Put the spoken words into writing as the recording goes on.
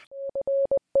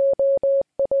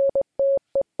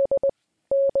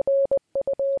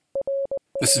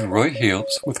This is Roy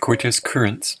Hales with Cortes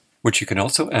Currents, which you can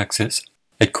also access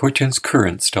at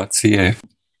cortescurrents.ca.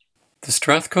 The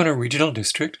Strathcona Regional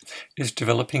District is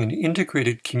developing an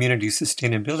integrated community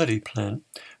sustainability plan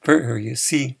for Area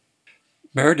C.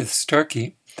 Meredith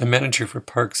Starkey, the manager for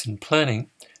Parks and Planning,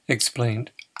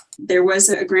 explained, There was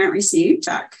a grant received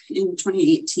back in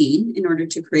 2018 in order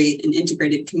to create an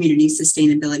integrated community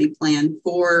sustainability plan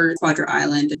for Quadra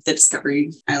Island, the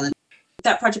Discovery Island.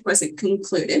 That project wasn't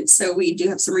concluded, so we do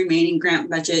have some remaining grant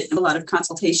budget and a lot of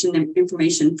consultation and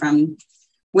information from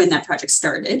when that project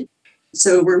started.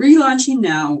 So we're relaunching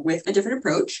now with a different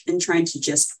approach and trying to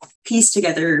just piece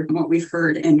together what we've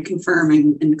heard and confirm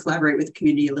and collaborate with the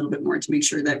community a little bit more to make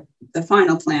sure that the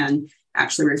final plan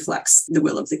actually reflects the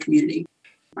will of the community.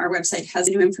 Our website has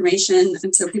new information,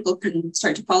 and so people can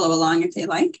start to follow along if they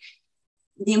like.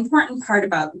 The important part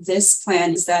about this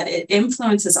plan is that it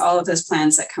influences all of those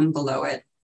plans that come below it.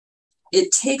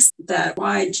 It takes that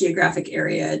wide geographic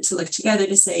area to look together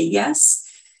to say, yes,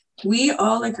 we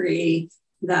all agree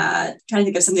that, I'm trying to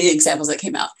think of some of the examples that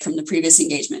came out from the previous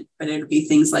engagement, but it would be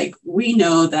things like, we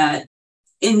know that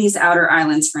in these outer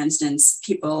islands, for instance,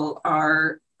 people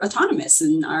are autonomous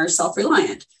and are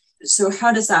self-reliant. So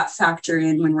how does that factor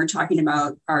in when we're talking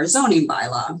about our zoning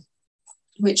bylaw,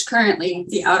 which currently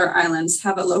the outer islands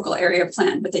have a local area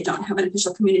plan, but they don't have an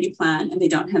official community plan and they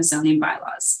don't have zoning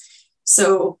bylaws.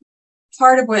 So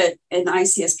part of what an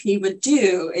ICSP would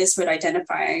do is would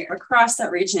identify across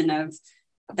that region of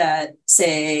that,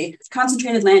 say,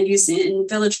 concentrated land use in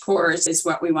village cores is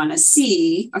what we want to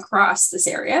see across this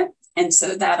area. And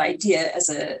so that idea as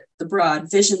the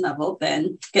broad vision level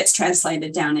then gets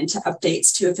translated down into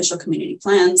updates to official community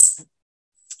plans.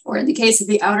 Or in the case of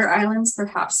the outer islands,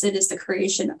 perhaps it is the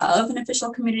creation of an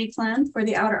official community plan for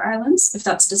the outer islands, if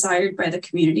that's desired by the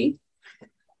community.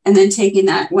 And then taking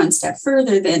that one step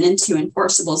further then into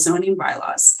enforceable zoning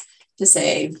bylaws to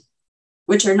say,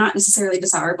 which are not necessarily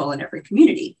desirable in every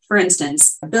community. For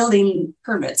instance, building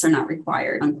permits are not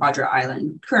required on Quadra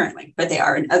Island currently, but they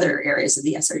are in other areas of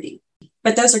the SRD.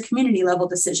 But those are community level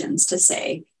decisions to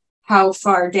say, how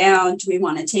far down do we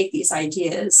want to take these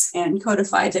ideas and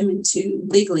codify them into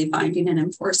legally binding and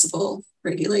enforceable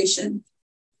regulation?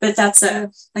 But that's,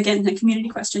 again, a community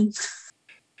question.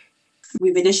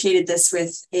 We've initiated this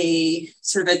with a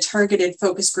sort of a targeted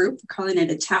focus group, calling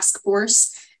it a task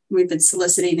force. We've been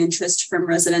soliciting interest from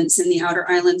residents in the outer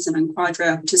islands and on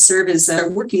Quadra to serve as a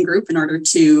working group in order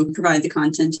to provide the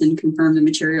content and confirm the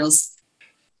materials.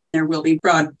 There will be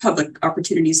broad public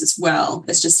opportunities as well.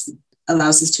 This just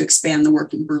allows us to expand the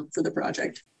working group for the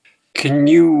project. Can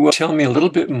you tell me a little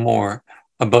bit more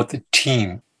about the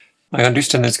team? I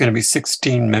understand there's going to be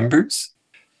 16 members.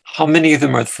 How many of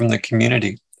them are from the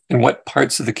community and what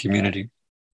parts of the community?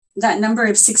 That number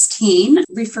of 16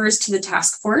 refers to the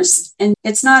task force, and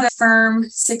it's not a firm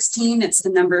 16, it's the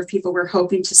number of people we're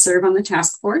hoping to serve on the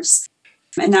task force.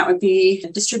 And that would be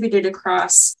distributed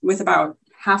across with about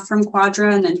half from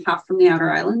Quadra and then half from the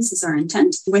outer islands is our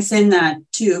intent. Within that,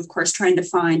 too, of course, trying to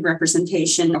find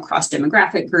representation across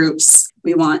demographic groups.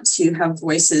 We want to have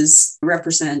voices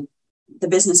represent the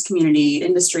business community,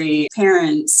 industry,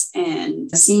 parents,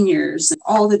 and seniors,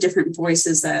 all the different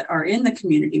voices that are in the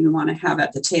community we want to have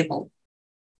at the table.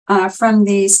 From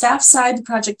the staff side, the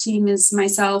project team is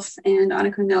myself and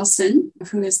Annika Nelson,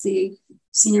 who is the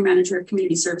Senior Manager of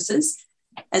Community Services,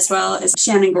 as well as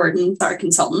Shannon Gordon, our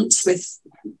consultant with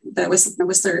the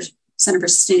Whistler Center for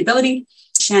Sustainability.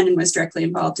 Shannon was directly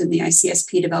involved in the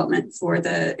ICSP development for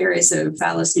the areas of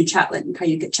Vallis, New Chatlet, and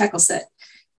Cayuga-Checkleset.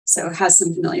 So has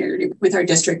some familiarity with our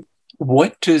district.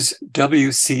 What does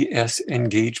WCS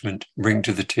engagement bring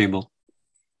to the table?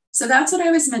 So that's what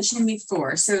I was mentioning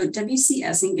before. So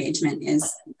WCS engagement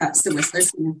that's the Whistler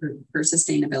Center for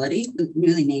Sustainability,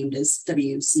 newly named as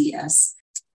WCS.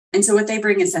 And so what they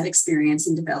bring is that experience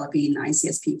in developing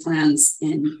ICSP plans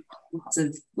in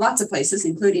lots of places,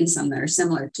 including some that are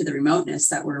similar to the remoteness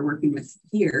that we're working with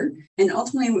here. And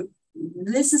ultimately,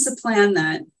 this is a plan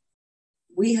that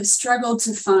we have struggled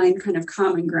to find kind of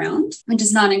common ground, which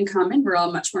is not uncommon. We're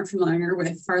all much more familiar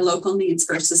with our local needs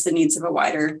versus the needs of a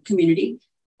wider community.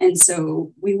 And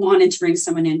so we wanted to bring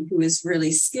someone in who is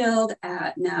really skilled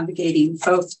at navigating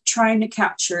both trying to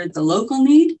capture the local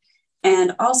need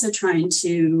and also trying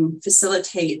to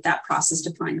facilitate that process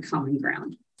to find common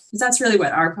ground. Because that's really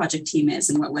what our project team is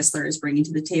and what Whistler is bringing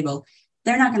to the table.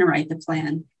 They're not going to write the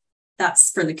plan.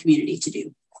 That's for the community to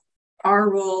do. Our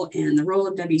role and the role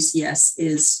of WCS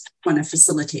is one of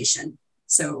facilitation.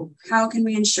 So how can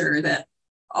we ensure that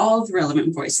all the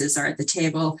relevant voices are at the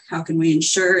table? How can we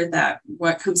ensure that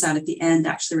what comes out at the end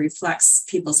actually reflects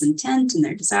people's intent and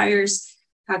their desires?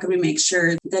 How can we make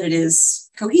sure that it is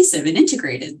cohesive and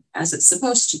integrated as it's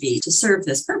supposed to be to serve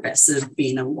this purpose of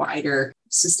being a wider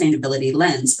sustainability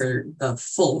lens for the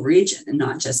full region and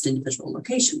not just individual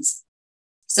locations?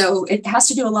 So it has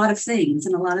to do a lot of things,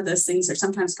 and a lot of those things are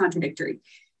sometimes contradictory.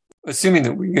 Assuming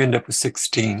that we end up with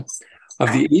 16,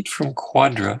 of the 8 from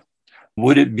Quadra,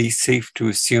 would it be safe to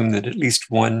assume that at least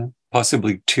 1,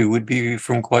 possibly 2, would be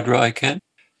from Quadra ICANN?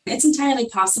 It's entirely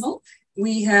possible.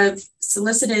 We have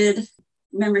solicited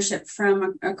membership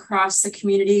from across the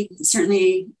community,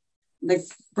 certainly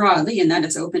broadly, in that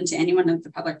it's open to anyone of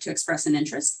the public to express an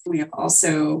interest. We have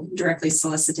also directly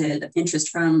solicited interest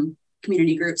from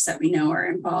community groups that we know are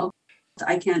involved.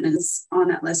 ICANN is on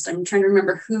that list. I'm trying to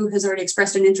remember who has already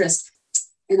expressed an interest.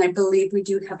 And I believe we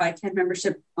do have ICANN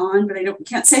membership on, but I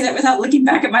can't say that without looking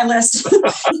back at my list.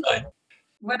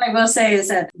 What I will say is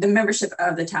that the membership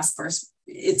of the task force,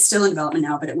 it's still in development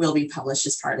now, but it will be published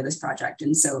as part of this project.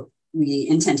 And so we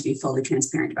intend to be fully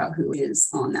transparent about who is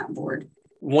on that board.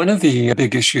 One of the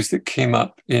big issues that came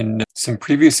up in some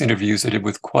previous interviews I did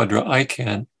with Quadra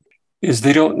ICANN is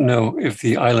they don't know if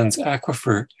the island's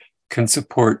aquifer can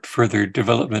support further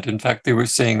development. In fact, they were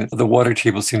saying that the water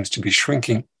table seems to be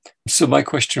shrinking. So my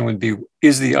question would be,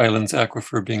 is the island's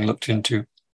aquifer being looked into?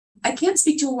 I can't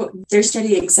speak to their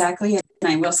study exactly, and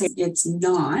I will say it's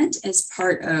not as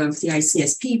part of the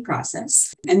ICSP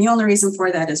process. And the only reason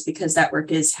for that is because that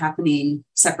work is happening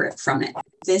separate from it.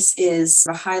 This is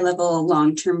a high-level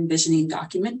long-term visioning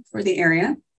document for the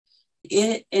area.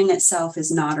 It in itself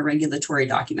is not a regulatory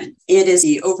document. It is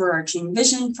the overarching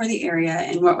vision for the area.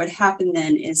 And what would happen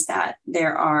then is that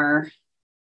there are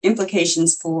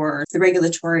implications for the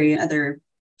regulatory and other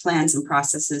plans and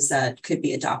processes that could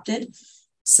be adopted.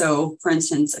 So, for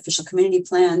instance, official community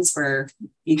plans, where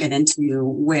you get into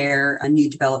where a new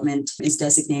development is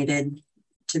designated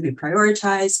to be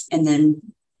prioritized, and then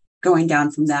going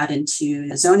down from that into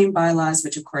the zoning bylaws,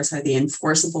 which of course are the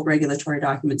enforceable regulatory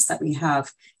documents that we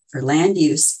have for land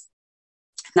use.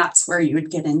 That's where you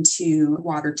would get into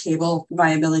water table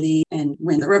viability. And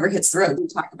when the rubber hits the road, we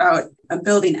talk about a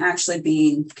building actually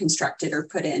being constructed or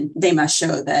put in. They must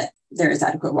show that there is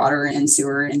adequate water and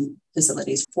sewer and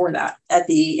facilities for that. At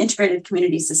the Integrated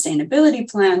Community Sustainability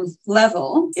Plan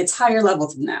level, it's higher level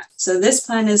than that. So this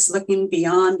plan is looking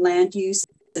beyond land use.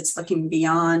 It's looking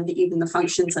beyond even the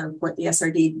functions of what the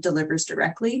SRD delivers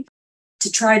directly to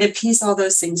try to piece all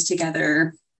those things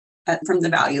together from the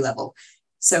value level.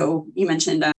 So you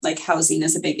mentioned like housing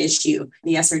is a big issue.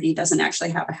 The SRD doesn't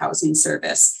actually have a housing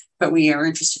service, but we are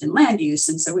interested in land use.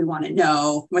 And so we want to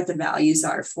know what the values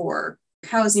are for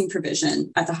housing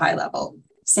provision at the high level.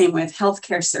 Same with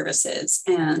healthcare services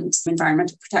and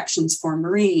environmental protections for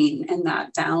marine, and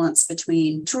that balance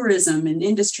between tourism and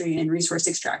industry and resource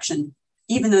extraction.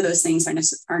 Even though those things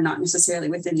are not necessarily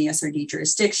within the SRD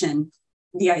jurisdiction,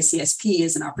 the ICSP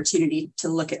is an opportunity to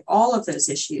look at all of those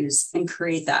issues and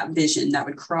create that vision that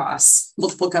would cross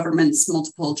multiple governments,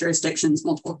 multiple jurisdictions,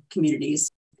 multiple communities.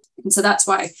 And so that's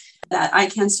why that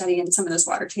ICANN study and some of those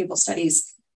water table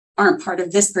studies aren't part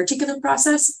of this particular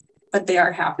process, but they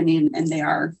are happening, and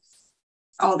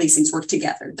all these things work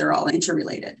together. They're all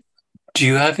interrelated. Do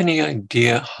you have any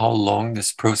idea how long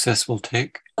this process will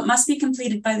take? It must be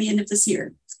completed by the end of this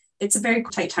year. It's a very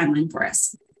tight timeline for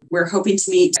us. We're hoping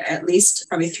to meet at least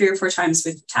probably 3 or 4 times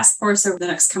with task force over the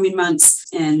next coming months.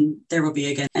 And there will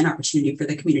be, again, an opportunity for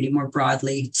the community more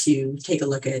broadly to take a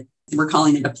look at. We're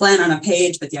calling it a plan on a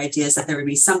page, but the idea is that there would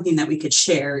be something that we could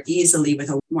share easily with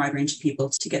a wide range of people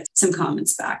to get some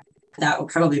comments back. That will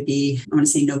probably be, I want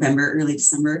to say November, early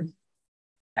December.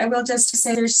 I will just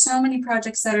say there's so many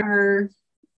projects that are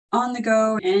on the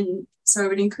go. And so I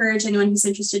would encourage anyone who's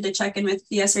interested to check in with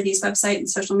the SRD's website and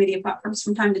social media platforms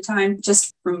from time to time.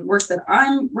 Just from work that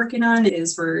I'm working on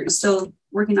is we're still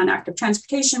working on active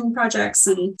transportation projects,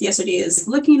 and the SRD is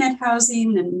looking at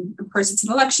housing. And of course, it's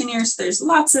an election year, so there's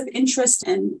lots of interest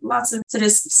and lots of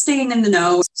just staying in the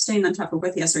know, staying on top of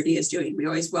what the SRD is doing. We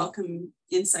always welcome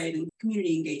insight and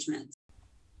community engagement.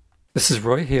 This is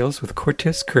Roy Hales with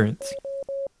Cortes Currents.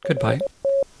 Goodbye.